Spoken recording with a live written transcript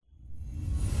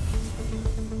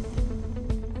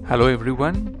Hello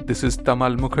everyone, this is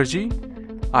Tamal Mukherjee.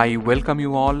 I welcome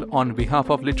you all on behalf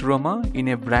of Literoma in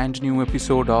a brand new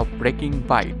episode of Breaking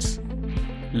Bites.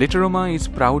 Literoma is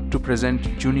proud to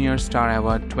present Junior Star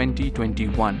Award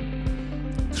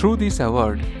 2021. Through this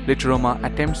award, Literoma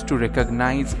attempts to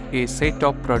recognize a set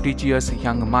of prodigious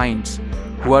young minds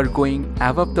who are going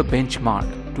above the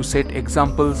benchmark to set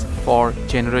examples for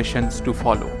generations to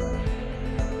follow.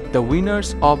 The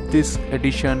winners of this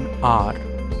edition are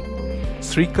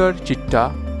Srikar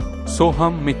Chitta,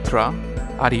 Soham Mitra,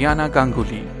 Ariana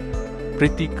Ganguly,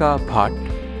 Pritika Bhatt,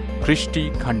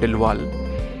 Krishti Khandelwal,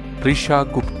 Prisha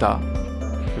Gupta,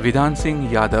 Vidhan Singh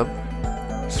Yadav,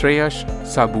 Shreyash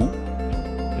Sabu,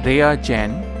 Rhea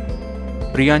Jain,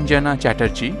 Priyanjana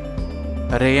Chatterjee,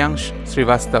 Reyansh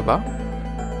Srivastava,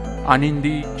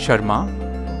 Anindi Sharma,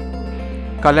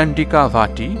 Kalandika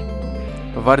Vati,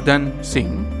 Vardhan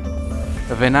Singh,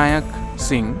 Vinayak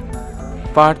Singh,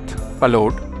 Parth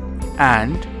Palod,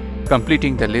 and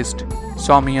completing the list,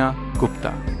 Soumya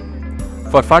Gupta.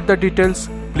 For further details,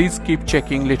 please keep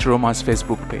checking Literoma's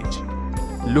Facebook page.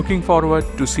 Looking forward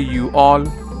to see you all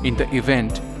in the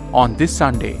event on this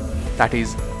Sunday, that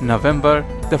is November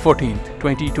the 14th,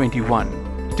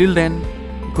 2021. Till then,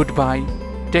 goodbye,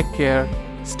 take care,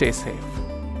 stay safe.